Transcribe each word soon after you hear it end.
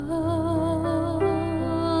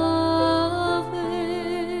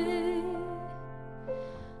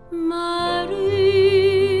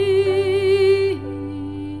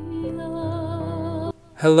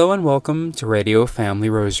Hello and welcome to Radio Family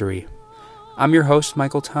Rosary. I'm your host,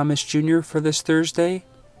 Michael Thomas Jr. for this Thursday,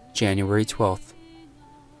 January 12th.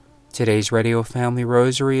 Today's Radio Family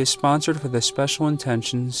Rosary is sponsored for the special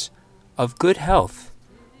intentions of good health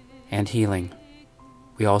and healing.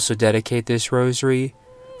 We also dedicate this rosary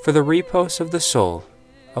for the repose of the soul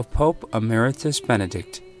of Pope Emeritus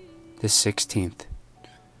Benedict XVI.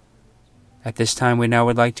 At this time, we now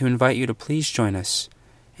would like to invite you to please join us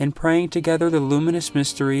in praying together the luminous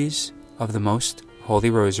mysteries of the Most Holy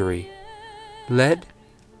Rosary, led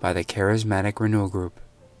by the Charismatic Renewal Group.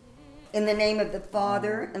 In the name of the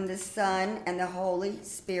Father, and the Son, and the Holy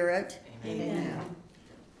Spirit. Amen.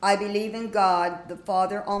 I believe in God, the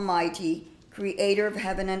Father Almighty, creator of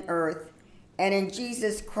heaven and earth, and in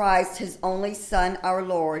Jesus Christ, his only Son, our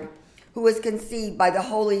Lord, who was conceived by the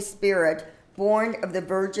Holy Spirit, born of the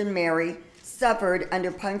Virgin Mary, suffered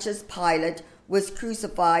under Pontius Pilate, was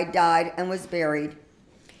crucified, died, and was buried.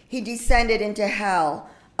 He descended into hell.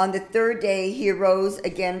 On the third day he arose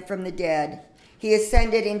again from the dead. He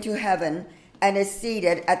ascended into heaven and is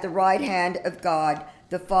seated at the right hand of God,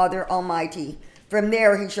 the Father Almighty. From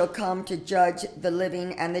there he shall come to judge the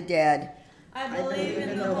living and the dead. I believe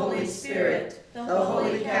in the Holy Spirit, the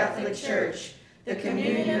Holy Catholic Church, the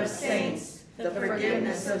communion of saints, the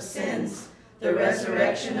forgiveness of sins, the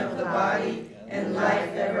resurrection of the body, and life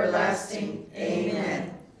everlasting.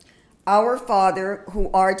 Amen. Our Father, who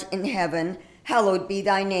art in heaven, hallowed be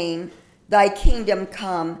thy name. Thy kingdom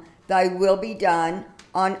come, thy will be done,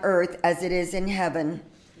 on earth as it is in heaven.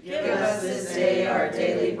 Give us this day our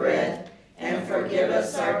daily bread, and forgive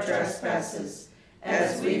us our trespasses,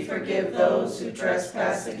 as we forgive those who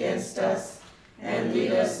trespass against us. And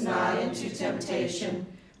lead us not into temptation,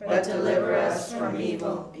 but deliver us from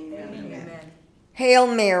evil. Amen. Hail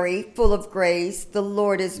Mary, full of grace, the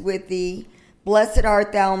Lord is with thee. Blessed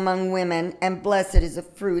art thou among women, and blessed is the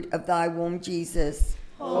fruit of thy womb, Jesus.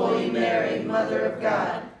 Holy Mary, Mother of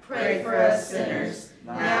God, pray for us sinners,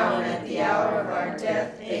 now and at the hour of our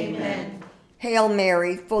death. Amen. Hail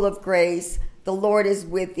Mary, full of grace, the Lord is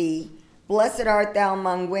with thee. Blessed art thou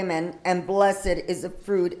among women, and blessed is the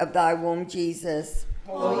fruit of thy womb, Jesus.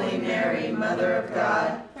 Holy Mary, Mother of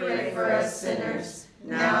God, pray for us sinners,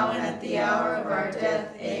 now and at the hour of our death.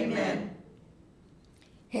 Amen.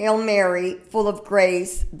 Hail Mary, full of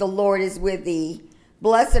grace, the Lord is with thee.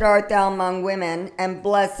 Blessed art thou among women, and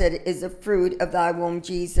blessed is the fruit of thy womb,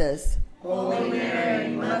 Jesus. Holy Mary,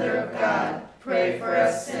 Mother of God, pray for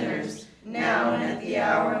us sinners, now and at the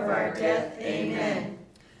hour of our death. Amen.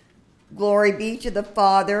 Glory be to the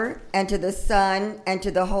Father, and to the Son, and to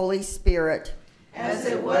the Holy Spirit. As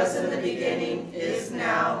it was in the beginning, is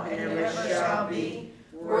now, and ever shall be,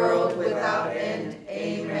 world without end.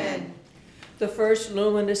 Amen. The first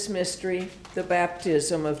luminous mystery, the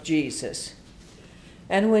baptism of Jesus.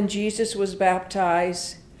 And when Jesus was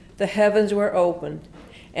baptized, the heavens were opened,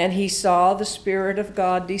 and he saw the Spirit of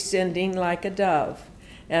God descending like a dove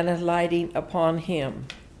and alighting upon him.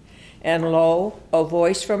 And lo, a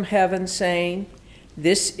voice from heaven saying,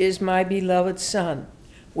 "This is my beloved Son,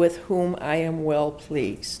 with whom I am well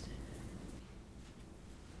pleased."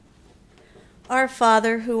 Our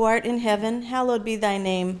Father, who art in heaven, hallowed be thy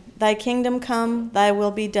name. Thy kingdom come, thy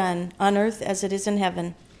will be done, on earth as it is in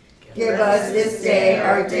heaven. Give us this day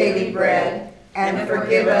our daily bread, and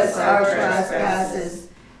forgive us our trespasses,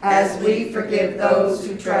 as we forgive those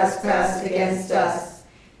who trespass against us.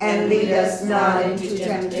 And lead us not into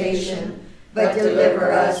temptation, but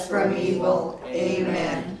deliver us from evil.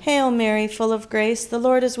 Amen. Hail Mary, full of grace, the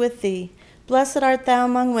Lord is with thee. Blessed art thou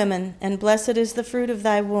among women, and blessed is the fruit of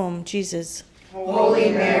thy womb, Jesus. Holy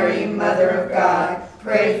Mary, Mother of God,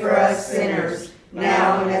 pray for us sinners,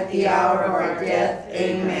 now and at the hour of our death.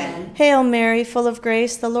 Amen. Hail Mary, full of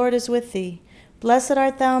grace, the Lord is with thee. Blessed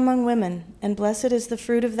art thou among women, and blessed is the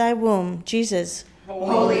fruit of thy womb, Jesus.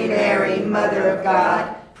 Holy Mary, Mother of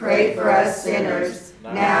God, pray for us sinners,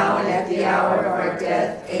 now and at the hour of our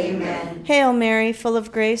death. Amen. Hail Mary, full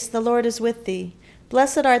of grace, the Lord is with thee.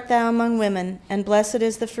 Blessed art thou among women, and blessed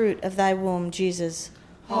is the fruit of thy womb, Jesus.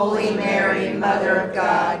 Holy Mary, Mother of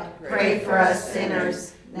God, pray for us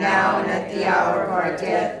sinners, now and at the hour of our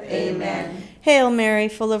death. Amen. Hail Mary,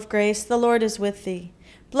 full of grace, the Lord is with thee.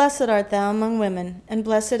 Blessed art thou among women, and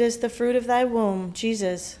blessed is the fruit of thy womb,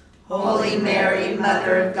 Jesus. Holy Mary,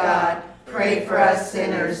 Mother of God, pray for us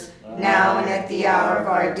sinners, now and at the hour of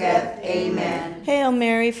our death. Amen. Hail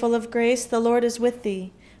Mary, full of grace, the Lord is with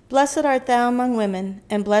thee. Blessed art thou among women,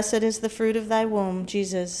 and blessed is the fruit of thy womb,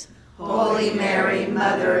 Jesus. Holy Mary,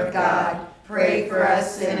 Mother of God, pray for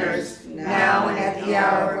us sinners, now and at the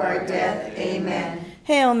hour of our death. Amen.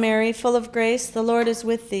 Hail Mary, full of grace, the Lord is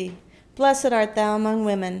with thee. Blessed art thou among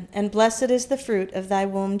women, and blessed is the fruit of thy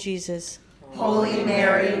womb, Jesus. Holy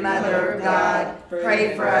Mary, Mother of God,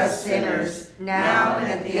 pray for us sinners, now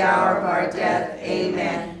and at the hour of our death.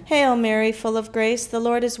 Amen. Hail Mary, full of grace, the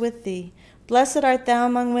Lord is with thee. Blessed art thou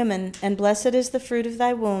among women, and blessed is the fruit of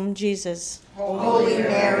thy womb, Jesus. Holy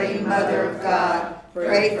Mary, Mother of God,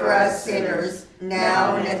 pray for us sinners,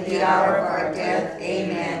 now and at the hour of our death.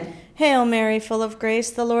 Amen. Hail Mary, full of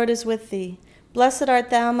grace, the Lord is with thee. Blessed art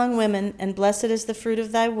thou among women, and blessed is the fruit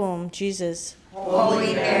of thy womb, Jesus.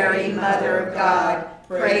 Holy Mary, Mother of God,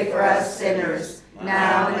 pray for us sinners,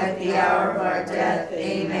 now and at the hour of our death.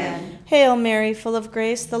 Amen. Hail Mary, full of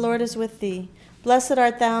grace, the Lord is with thee. Blessed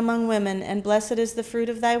art thou among women, and blessed is the fruit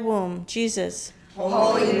of thy womb, Jesus.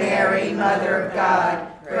 Holy Mary, Mother of God,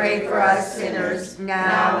 pray for us sinners,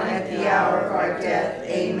 now and at the hour of our death.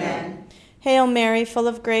 Amen. Hail Mary, full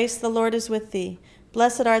of grace, the Lord is with thee.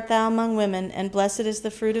 Blessed art thou among women, and blessed is the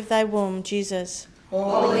fruit of thy womb, Jesus.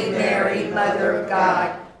 Holy Mary, Mother of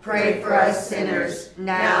God, pray for us sinners,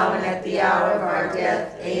 now and at the hour of our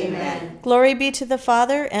death. Amen. Glory be to the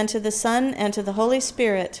Father, and to the Son, and to the Holy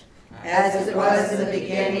Spirit. As it was in the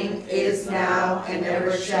beginning, is now, and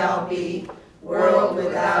ever shall be, world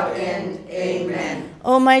without end. Amen.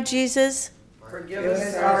 O my Jesus, Forgive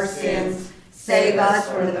us our sins, save us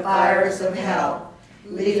from the fires of hell,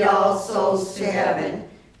 lead all souls to heaven,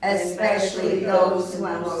 especially those who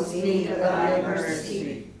most need of thy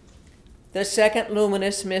mercy. The second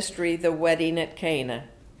luminous mystery, the wedding at Cana.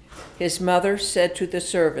 His mother said to the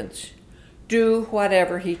servants, "Do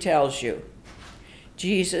whatever he tells you."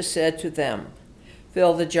 Jesus said to them,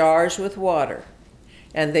 "Fill the jars with water,"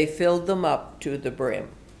 and they filled them up to the brim.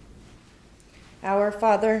 Our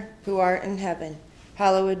Father, who art in heaven,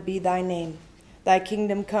 hallowed be thy name. Thy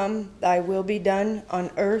kingdom come, thy will be done, on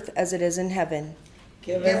earth as it is in heaven.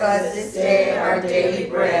 Give us this day our daily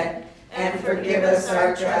bread, and forgive us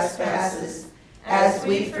our trespasses, as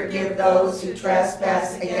we forgive those who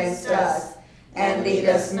trespass against us. And lead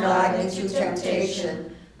us not into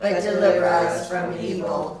temptation, but deliver us from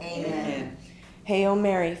evil. Amen. Hail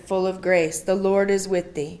Mary, full of grace, the Lord is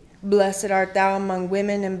with thee. Blessed art thou among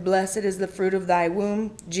women, and blessed is the fruit of thy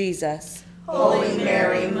womb, Jesus. Holy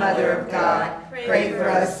Mary, Mother of God, pray for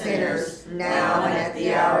us sinners, now and at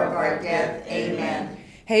the hour of our death. Amen.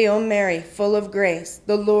 Hail Mary, full of grace,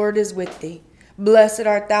 the Lord is with thee. Blessed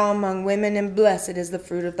art thou among women, and blessed is the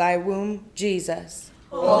fruit of thy womb, Jesus.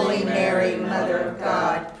 Holy Mary, Mother of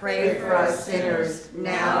God, pray for us sinners,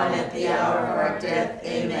 now and at the hour of our death.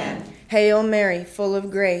 Amen. Hail Mary, full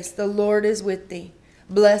of grace, the Lord is with thee.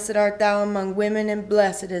 Blessed art thou among women, and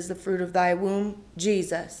blessed is the fruit of thy womb,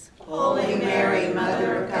 Jesus. Holy Mary,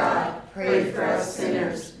 Mother of God, pray for us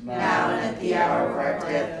sinners, now and at the hour of our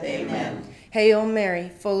death. Amen. Hail Mary,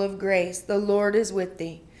 full of grace, the Lord is with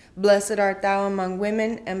thee. Blessed art thou among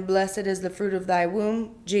women, and blessed is the fruit of thy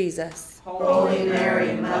womb, Jesus. Holy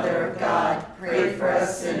Mary, Mother of God, pray for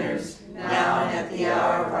us sinners, now and at the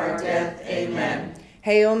hour of our death. Amen.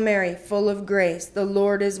 Hail Mary, full of grace, the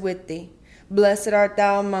Lord is with thee. Blessed art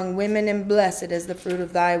thou among women, and blessed is the fruit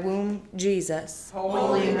of thy womb, Jesus.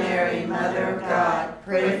 Holy Mary, Mother of God,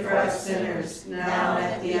 pray for us sinners, now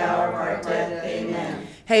and at the hour of our death. Amen.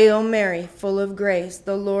 Hail Mary, full of grace,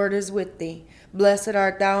 the Lord is with thee. Blessed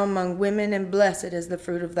art thou among women, and blessed is the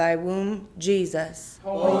fruit of thy womb, Jesus.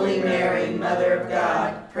 Holy Mary, Mother of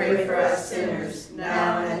God, pray for us sinners,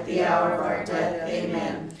 now and at the hour of our death.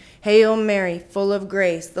 Amen. Hail Mary, full of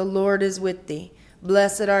grace, the Lord is with thee.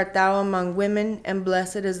 Blessed art thou among women, and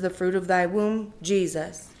blessed is the fruit of thy womb,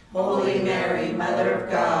 Jesus. Holy Mary, Mother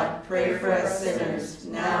of God, pray for us sinners,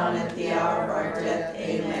 now and at the hour of our death.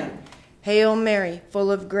 Amen. Hail Mary,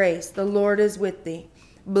 full of grace, the Lord is with thee.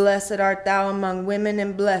 Blessed art thou among women,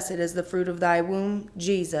 and blessed is the fruit of thy womb,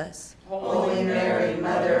 Jesus. Holy Mary,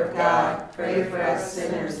 Mother of God, pray for us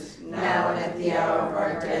sinners, now and at the hour of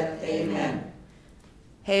our death. Amen.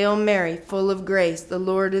 Hail Mary, full of grace, the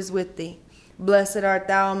Lord is with thee. Blessed art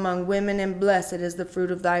thou among women, and blessed is the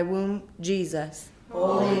fruit of thy womb, Jesus.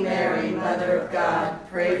 Holy Mary, Mother of God,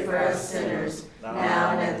 pray for us sinners,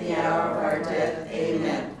 now and at the hour of our death.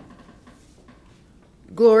 Amen.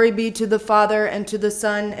 Glory be to the Father, and to the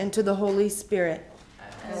Son, and to the Holy Spirit.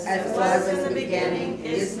 As it was in the beginning,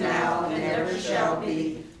 is now, and ever shall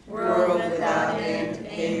be, world without end.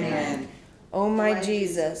 Amen. O my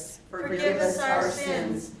Jesus, Forgive us our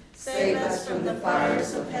sins, save us from the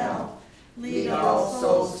fires of hell. Lead all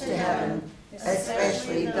souls to heaven,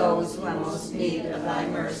 especially those who have most need of thy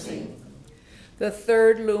mercy. The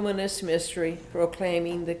third luminous mystery,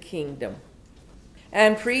 proclaiming the kingdom.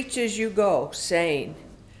 And preach as you go, saying,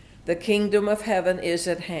 the kingdom of heaven is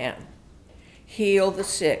at hand. Heal the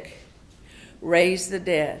sick, raise the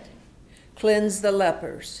dead, cleanse the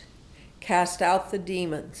lepers, cast out the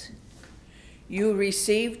demons. You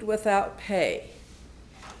received without pay,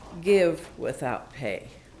 give without pay.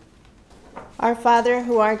 Our Father,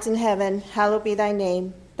 who art in heaven, hallowed be thy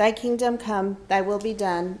name. Thy kingdom come, thy will be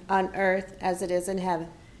done, on earth as it is in heaven.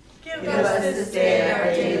 Give us this day our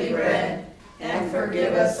daily bread, and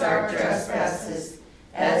forgive us our trespasses,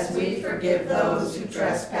 as we forgive those who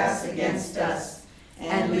trespass against us.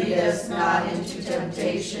 And lead us not into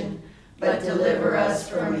temptation, but deliver us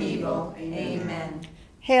from evil. Amen.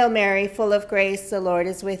 Hail Mary, full of grace, the Lord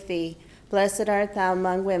is with thee. Blessed art thou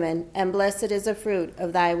among women, and blessed is the fruit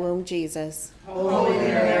of thy womb, Jesus. Holy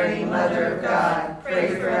Mary, Mother of God,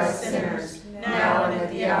 pray for us sinners, now and at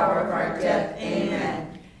the hour of our death.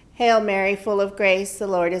 Amen. Hail Mary, full of grace, the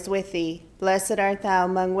Lord is with thee. Blessed art thou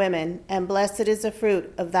among women, and blessed is the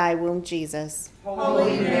fruit of thy womb, Jesus.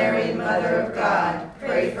 Holy Mary, Mother of God,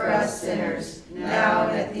 pray for us sinners, now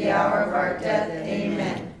and at the hour of our death.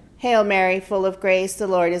 Amen. Hail Mary, full of grace, the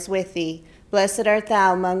Lord is with thee. Blessed art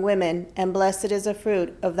thou among women, and blessed is the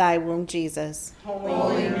fruit of thy womb, Jesus.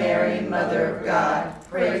 Holy Mary, Mother of God,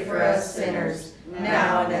 pray for us sinners,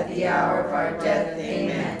 now and at the hour of our death.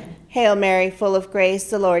 Amen. Hail Mary, full of grace,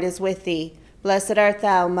 the Lord is with thee. Blessed art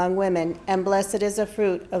thou among women, and blessed is the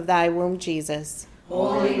fruit of thy womb, Jesus.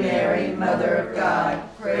 Holy Mary, Mother of God,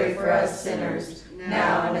 pray for us sinners,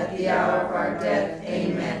 now and at the hour of our death.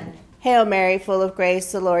 Amen. Hail Mary, full of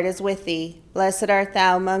grace, the Lord is with thee. Blessed art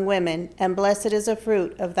thou among women, and blessed is the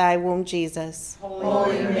fruit of thy womb, Jesus.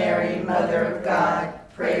 Holy Mary, Mother of God,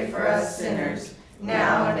 pray for us sinners,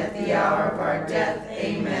 now and at the hour of our death.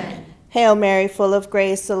 Amen. Hail Mary, full of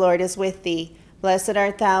grace, the Lord is with thee. Blessed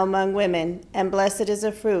art thou among women, and blessed is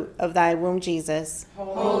the fruit of thy womb, Jesus.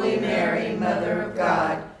 Holy Mary, Mother of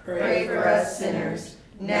God, pray for us sinners,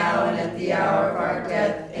 now and at the hour of our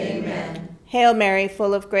death. Amen. Hail Mary,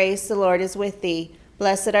 full of grace, the Lord is with thee.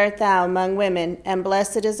 Blessed art thou among women, and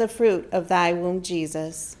blessed is the fruit of thy womb,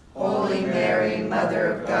 Jesus. Holy Mary, Mother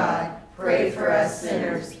of God, pray for us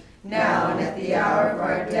sinners, now and at the hour of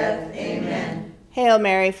our death. Amen. Hail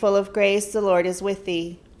Mary, full of grace, the Lord is with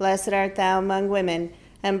thee. Blessed art thou among women,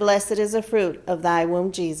 and blessed is the fruit of thy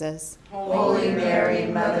womb, Jesus. Holy Mary,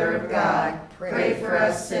 Mother of God, pray for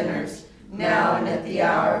us sinners, now and at the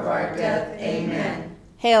hour of our death. Amen.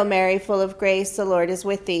 Hail Mary, full of grace, the Lord is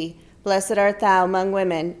with thee. Blessed art thou among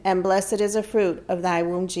women, and blessed is the fruit of thy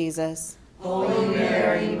womb, Jesus. Holy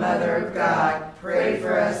Mary, Mother of God, pray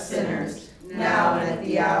for us sinners, now and at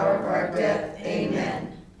the hour of our death. Amen.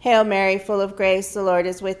 Hail Mary, full of grace, the Lord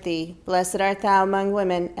is with thee. Blessed art thou among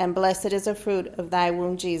women, and blessed is the fruit of thy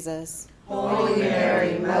womb, Jesus. Holy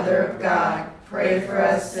Mary, Mother of God, pray for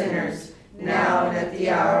us sinners, now and at the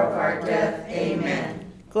hour of our death.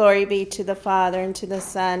 Amen. Glory be to the Father, and to the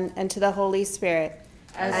Son, and to the Holy Spirit.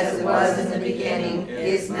 As it was in the beginning,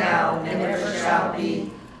 is now, and ever shall be,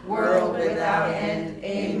 world without end.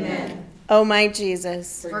 Amen. O my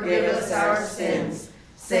Jesus, Forgive us our sins,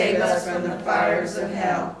 save us from the fires of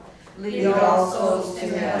hell, lead all souls to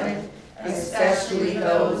heaven, especially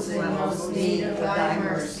those in most need of thy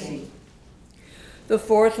mercy. The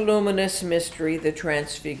fourth luminous mystery, the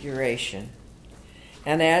Transfiguration.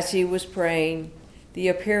 And as he was praying, the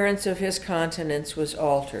appearance of his countenance was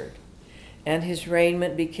altered, and his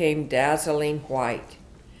raiment became dazzling white.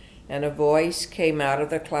 And a voice came out of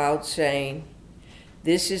the cloud saying,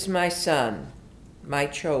 "This is my Son, my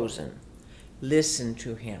chosen. Listen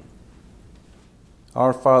to him."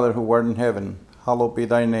 Our Father, who art in heaven, hallowed be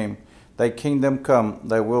thy name. Thy kingdom come,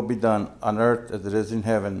 thy will be done, on earth as it is in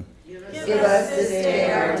heaven. Give us this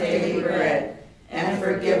day our daily bread, and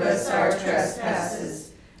forgive us our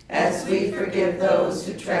trespasses, as we forgive those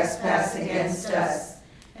who trespass against us.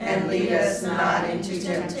 And lead us not into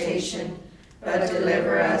temptation, but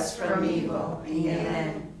deliver us from evil.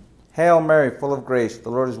 Amen. Hail Mary, full of grace, the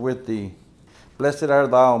Lord is with thee. Blessed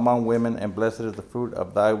art thou among women, and blessed is the fruit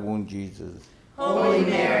of thy womb, Jesus. Holy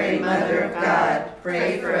Mary, Mother of God,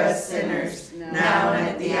 pray for us sinners, now and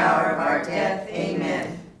at the hour of our death.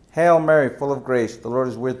 Amen. Hail Mary, full of grace, the Lord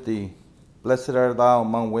is with thee. Blessed art thou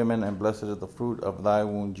among women, and blessed is the fruit of thy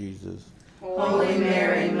womb, Jesus. Holy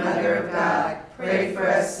Mary, Mother of God, pray for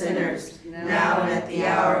us sinners, now and at the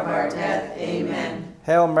hour of our death. Amen.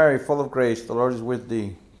 Hail Mary, full of grace, the Lord is with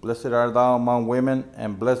thee. Blessed art thou among women,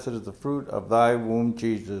 and blessed is the fruit of thy womb,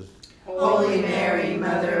 Jesus. Holy Mary,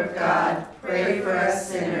 Mother of God, pray for us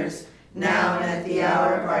sinners, now and at the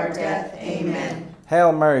hour of our death. Amen.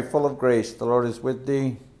 Hail Mary, full of grace, the Lord is with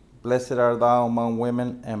thee. Blessed art thou among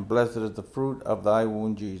women, and blessed is the fruit of thy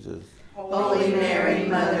womb, Jesus. Holy Mary,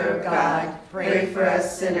 Mother of God, pray for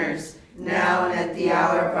us sinners, now and at the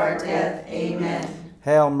hour of our death. Amen.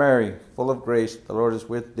 Hail Mary, full of grace, the Lord is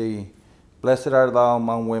with thee. Blessed art thou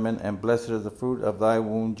among women, and blessed is the fruit of thy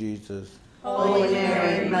womb, Jesus. Holy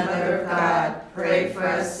Mary, Mother of God, pray for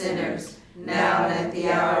us sinners, now and at the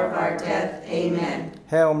hour of our death. Amen.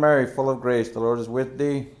 Hail Mary, full of grace, the Lord is with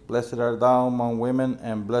thee. Blessed art thou among women,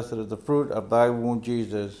 and blessed is the fruit of thy womb,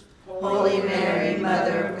 Jesus. Holy Mary,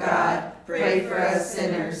 Mother of God, pray for us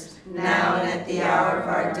sinners, now and at the hour of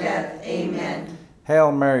our death. Amen.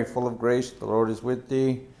 Hail Mary, full of grace, the Lord is with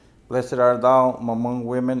thee. Blessed art thou among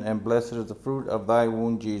women, and blessed is the fruit of thy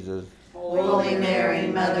womb, Jesus. Holy Mary,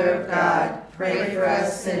 Mother of God, pray for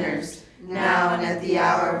us sinners, now and at the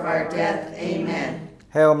hour of our death. Amen.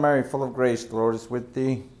 Hail Mary, full of grace, the Lord is with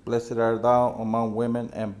thee. Blessed art thou among women,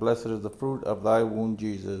 and blessed is the fruit of thy womb,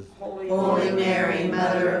 Jesus. Holy Mary,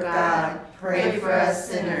 Mother of God, pray for us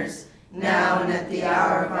sinners, now and at the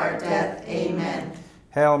hour of our death. Amen.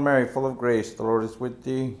 Hail Mary, full of grace, the Lord is with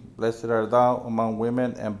thee. Blessed art thou among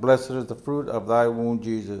women, and blessed is the fruit of thy womb,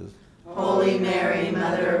 Jesus. Holy Mary,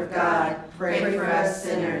 Mother of God, pray for us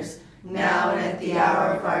sinners, now and at the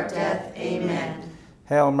hour of our death. Amen.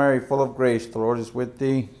 Hail Mary, full of grace, the Lord is with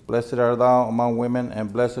thee. Blessed art thou among women,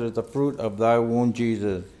 and blessed is the fruit of thy womb,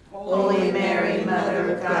 Jesus. Holy Mary,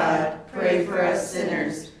 Mother of God, pray for us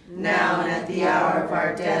sinners, now and at the hour of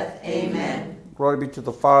our death. Amen. Glory be to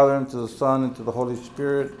the Father, and to the Son, and to the Holy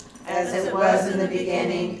Spirit. As it was in the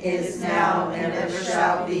beginning, is now, and ever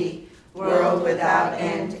shall be, world without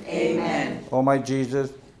end. Amen. O my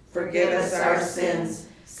Jesus, forgive us our sins,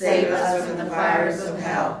 save us from the fires of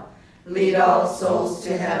hell. Lead all souls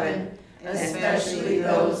to heaven, especially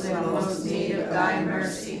those in most need of thy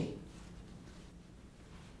mercy.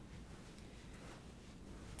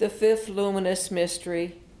 The fifth luminous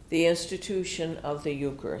mystery, the institution of the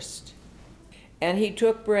Eucharist. And he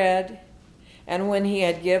took bread, and when he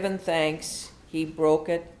had given thanks, he broke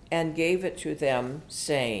it and gave it to them,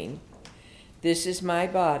 saying, "This is my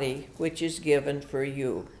body, which is given for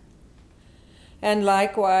you." And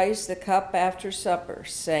likewise the cup after supper,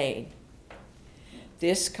 saying,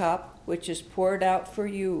 "This cup, which is poured out for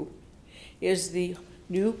you, is the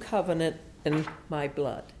new covenant in my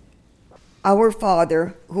blood." Our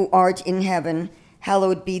Father, who art in heaven,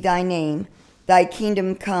 hallowed be thy name. Thy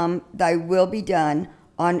kingdom come, thy will be done,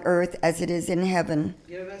 on earth as it is in heaven.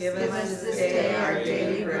 Give us this day our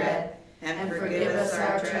daily bread, and forgive us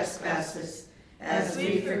our trespasses, as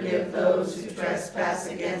we forgive those who trespass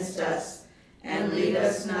against us. And lead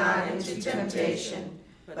us not into temptation,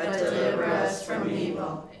 but deliver us from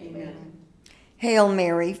evil. Amen. Hail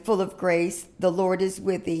Mary, full of grace, the Lord is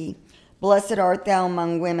with thee. Blessed art thou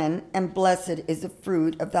among women, and blessed is the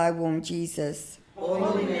fruit of thy womb, Jesus.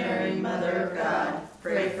 Holy Mary, Mother of God,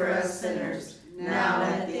 pray for us sinners, now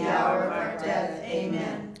and at the hour of our death.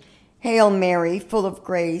 Amen. Hail Mary, full of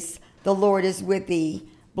grace, the Lord is with thee.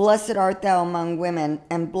 Blessed art thou among women,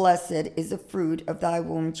 and blessed is the fruit of thy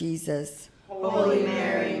womb, Jesus. Holy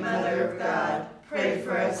Mary, Mother of God, pray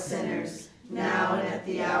for us sinners, now and at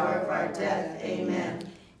the hour of our death. Amen.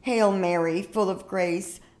 Hail Mary, full of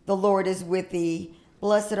grace, the Lord is with thee.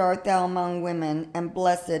 Blessed art thou among women, and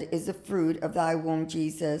blessed is the fruit of thy womb,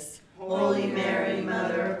 Jesus. Holy Mary,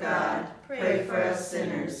 Mother of God, pray for us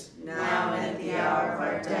sinners, now and at the hour of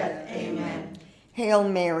our death. Amen. Hail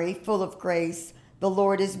Mary, full of grace, the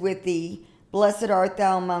Lord is with thee. Blessed art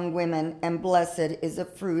thou among women, and blessed is the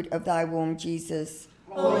fruit of thy womb, Jesus.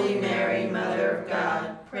 Holy Mary, Mother of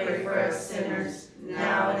God, pray for us sinners,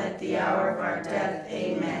 now and at the hour of our death.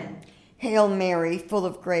 Amen. Hail Mary, full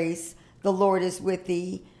of grace, the Lord is with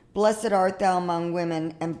thee. Blessed art thou among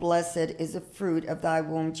women, and blessed is the fruit of thy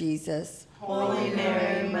womb, Jesus. Holy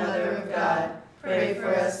Mary, Mother of God, pray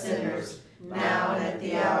for us sinners, now and at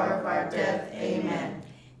the hour of our death. Amen.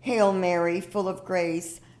 Hail Mary, full of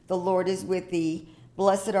grace, the Lord is with thee.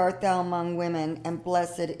 Blessed art thou among women, and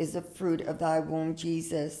blessed is the fruit of thy womb,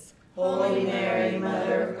 Jesus. Holy Mary,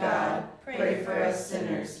 Mother of God, pray for us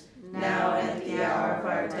sinners, now and at the hour of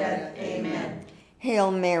our death. Amen.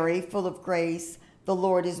 Hail Mary, full of grace, the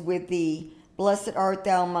Lord is with thee. Blessed art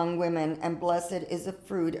thou among women, and blessed is the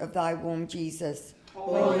fruit of thy womb, Jesus.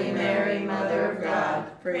 Holy Mary, Mother of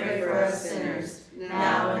God, pray for us sinners,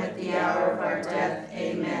 now and at the hour of our death.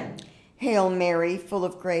 Amen. Hail Mary, full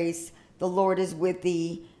of grace, the Lord is with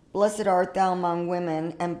thee. Blessed art thou among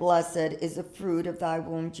women, and blessed is the fruit of thy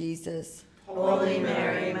womb, Jesus. Holy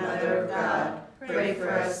Mary, Mother of God, pray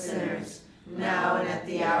for us sinners, now and at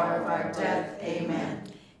the hour of our death. Amen.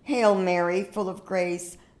 Hail Mary, full of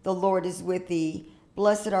grace, the Lord is with thee.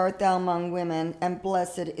 Blessed art thou among women, and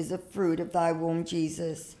blessed is the fruit of thy womb,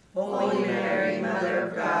 Jesus. Holy Mary, Mother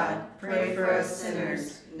of God, pray for us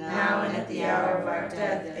sinners, now and at the hour of our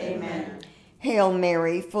death. Amen. Hail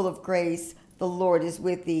Mary, full of grace, the Lord is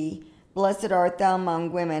with thee. Blessed art thou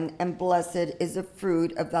among women, and blessed is the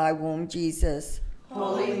fruit of thy womb, Jesus.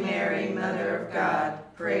 Holy Mary, Mother of God,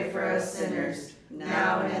 pray for us sinners,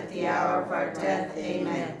 now and at the hour of our death.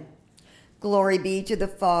 Amen. Glory be to the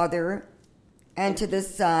Father, and to the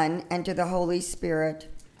Son, and to the Holy Spirit.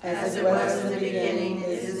 As it was in the beginning,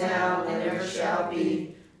 is now, and ever shall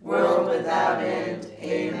be, world without end.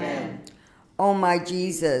 Amen. O my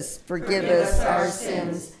Jesus, forgive us our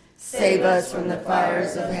sins, save us from the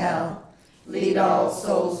fires of hell. Lead all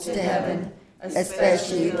souls to heaven,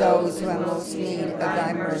 especially those who have most need of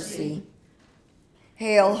thy mercy.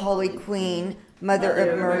 Hail, Holy Queen, Mother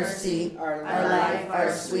of mercy, our life,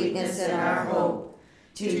 our sweetness, and our hope.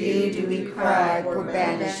 To you do we cry, poor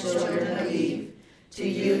banished children of Eve. To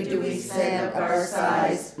you do we send up our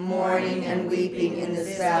sighs, mourning and weeping in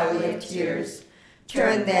this valley of tears.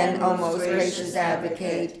 Turn then, O most gracious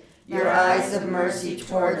Advocate, your eyes of mercy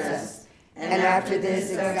towards us, and after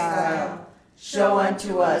this exile, show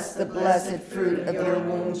unto us the blessed fruit of your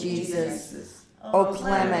womb, Jesus. O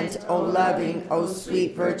clement, O loving, O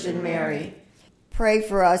sweet Virgin Mary, pray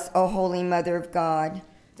for us, O Holy Mother of God,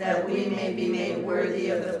 that we may be made worthy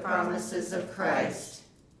of the promises of Christ.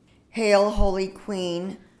 Hail, Holy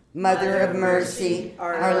Queen, Mother of mercy,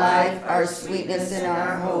 our life, our sweetness, and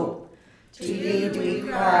our hope. To you do we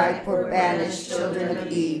cry, poor banished children of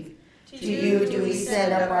Eve. To you do we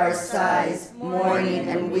send up our sighs, mourning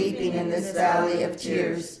and weeping in this valley of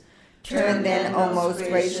tears. Turn then, O most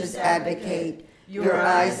gracious Advocate, your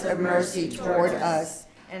eyes of mercy toward us,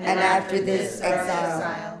 and after this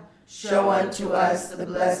exile, show unto us the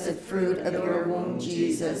blessed fruit of your womb,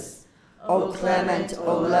 Jesus. O clement,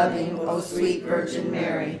 O loving, O sweet Virgin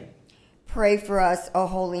Mary, pray for us, O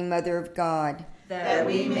Holy Mother of God, that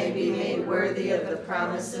we may be made worthy of the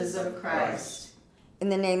promises of Christ. In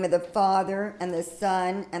the name of the Father, and the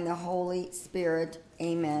Son, and the Holy Spirit.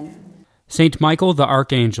 Amen. Saint Michael the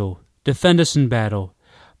Archangel, defend us in battle.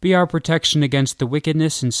 Be our protection against the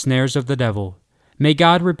wickedness and snares of the devil. May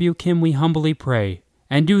God rebuke him, we humbly pray.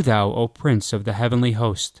 And do thou, O Prince of the heavenly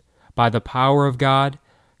host, by the power of God,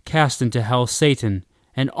 cast into hell Satan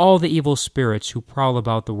and all the evil spirits who prowl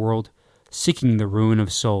about the world, seeking the ruin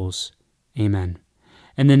of souls. Amen.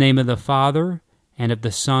 In the name of the Father, and of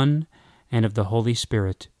the Son, and of the Holy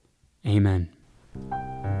Spirit. Amen.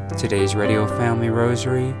 Today's Radio Family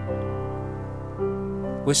Rosary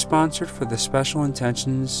was sponsored for the special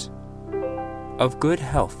intentions of good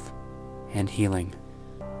health and healing,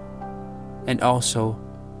 and also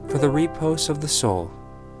for the repose of the soul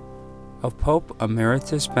of Pope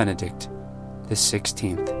Emeritus Benedict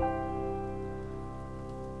XVI.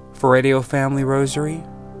 For Radio Family Rosary,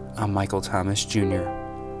 I'm Michael Thomas Jr.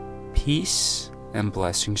 Peace and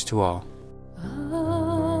blessings to all.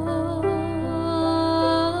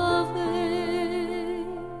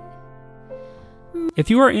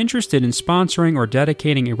 If you are interested in sponsoring or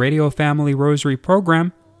dedicating a Radio Family Rosary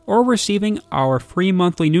program, or receiving our free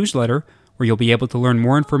monthly newsletter, where you'll be able to learn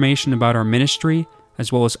more information about our ministry,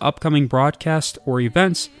 as well as upcoming broadcasts or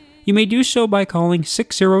events, you may do so by calling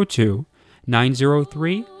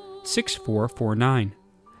 602-903-6449.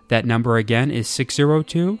 That number again is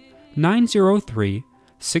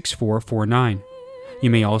 602-903-6449. You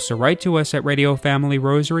may also write to us at Radio Family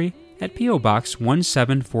Rosary at P.O. Box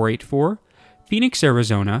 17484, Phoenix,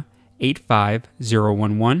 Arizona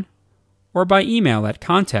 85011, or by email at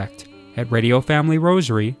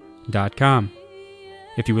contact@radiofamilyrosary.com.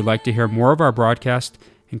 If you would like to hear more of our broadcast,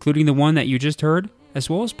 including the one that you just heard, as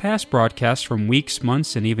well as past broadcasts from weeks,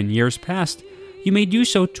 months, and even years past, you may do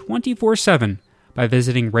so 24/7 by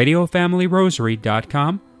visiting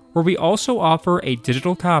radiofamilyrosary.com, where we also offer a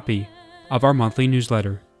digital copy of our monthly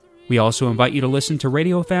newsletter. We also invite you to listen to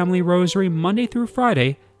Radio Family Rosary Monday through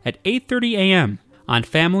Friday at 8:30 a.m. on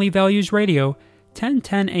Family Values Radio,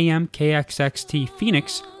 1010 a.m. KXXT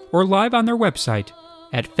Phoenix, or live on their website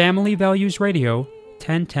at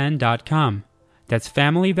familyvaluesradio1010.com. That's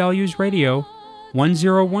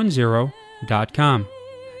familyvaluesradio1010.com.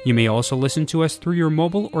 You may also listen to us through your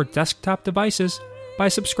mobile or desktop devices by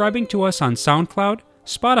subscribing to us on SoundCloud,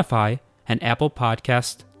 Spotify, and Apple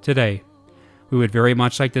Podcasts today. We would very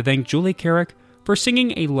much like to thank Julie Carrick for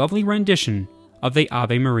singing a lovely rendition of the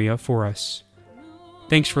Ave Maria for us.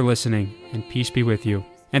 Thanks for listening, and peace be with you.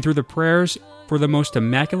 And through the prayers for the most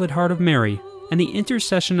Immaculate Heart of Mary and the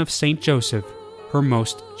intercession of Saint Joseph, her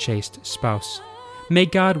most chaste spouse, may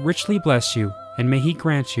God richly bless you, and may He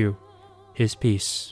grant you His peace.